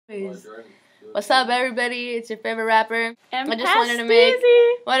What's up, everybody? It's your favorite rapper. And I just wanted to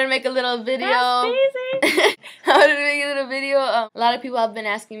make a little video. I wanted to make a little video. A lot of people have been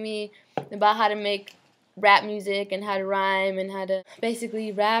asking me about how to make rap music and how to rhyme and how to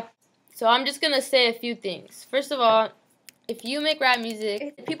basically rap. So I'm just gonna say a few things. First of all, if you make rap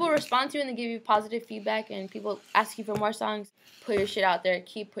music, if people respond to you and they give you positive feedback and people ask you for more songs, put your shit out there.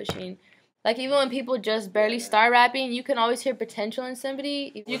 Keep pushing. Like, even when people just barely start rapping, you can always hear potential in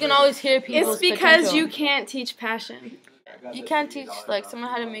somebody. You can always hear people's potential. It's because you can't teach passion. You can't teach, like, someone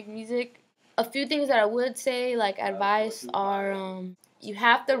how to make music. A few things that I would say, like, advice are, you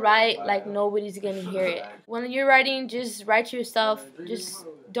have to write like nobody's gonna hear it. When you're writing, just write to yourself. Just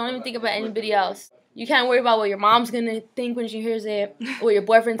don't even think about anybody else. You can't worry about what your mom's gonna think when she hears it, what your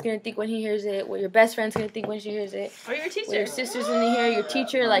boyfriend's gonna think when he hears it, what your best friend's gonna think when she hears it, or your teacher, what your sister's gonna hear, your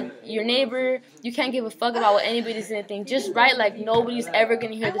teacher, like your neighbor. You can't give a fuck about what anybody's gonna think. Just write like nobody's ever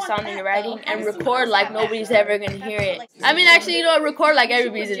gonna hear the song that you're writing, and record like nobody's ever gonna hear it. I mean, actually, you don't record like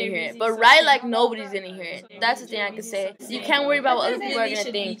everybody's gonna hear it, but write like nobody's gonna hear it. That's the thing I can say. So you can't worry about what other people are gonna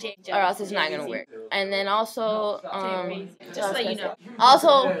think, or else it's not gonna work. And then also, just let you know.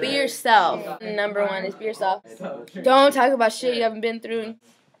 Also, be yourself. Number one is be yourself. Don't talk about shit you haven't been through.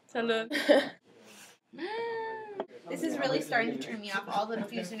 Salud. This is really starting to turn me off. All the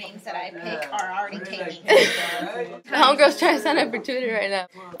usernames that I pick are already taken. The homegirl's trying to sign up for Twitter right now.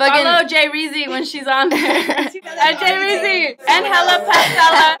 Follow JReverie when she's on there. At JReverie. And Hella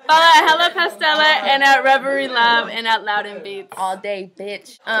Pastella. Follow at Hella Pastella and at Reverie Love and at Loud and Beats. All day,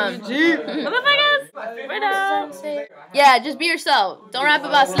 bitch. Motherfuckers. We're done. Yeah, just be yourself. Don't rap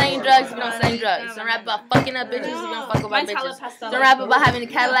about slanging drugs if you don't slang drugs. Don't rap about fucking up bitches if you don't fuck about bitches. Don't rap about having a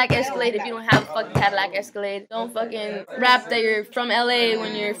Cadillac Escalade if you don't have a fucking Cadillac Escalade. Don't fucking rap that you're from LA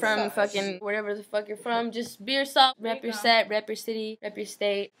when you're from fucking wherever the fuck you're from. Just be yourself. Rep your set, rep your city, rep your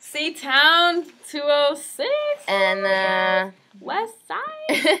state. C-Town 206. And West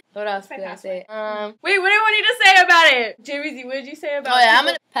Side. What else can I say? Wait, what do you want you to say about it? JReverie, what did you say about it? Oh yeah, I'm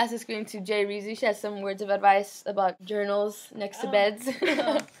gonna pass the screen to JReverie. She has some words of advice about journals next to beds.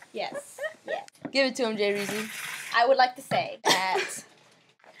 Yes. Give it to him, JReverie. I would like to say that,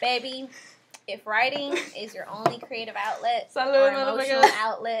 baby, if writing is your only creative outlet, or emotional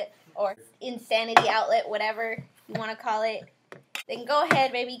outlet, or insanity outlet, whatever you want to call it, then go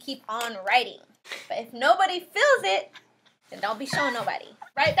ahead, baby, keep on writing. But if nobody feels it, then don't be showing nobody.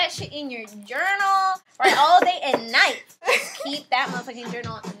 Write that shit in your journal. Write all day and night. Just keep that motherfucking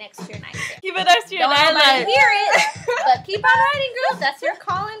journal next to your nightstand. Keep it next to your nightstand. Don't nobody hear it, but keep on writing, girls. That's your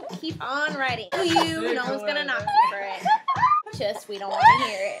calling. Keep on writing. No one's gonna knock you for it. Just we don't want to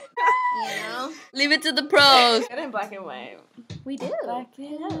hear it. You know? Leave it to the pros. Get in black and white. We do. Black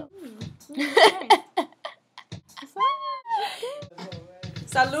and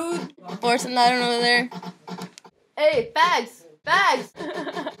Salud. Pour some light over there. Hey, bags. Bags. And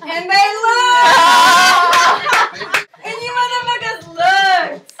they look. And you motherfuckers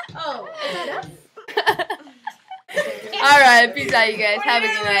looked. Oh, is that us? All right, peace out, you guys. Have a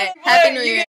good night. Happy New Year.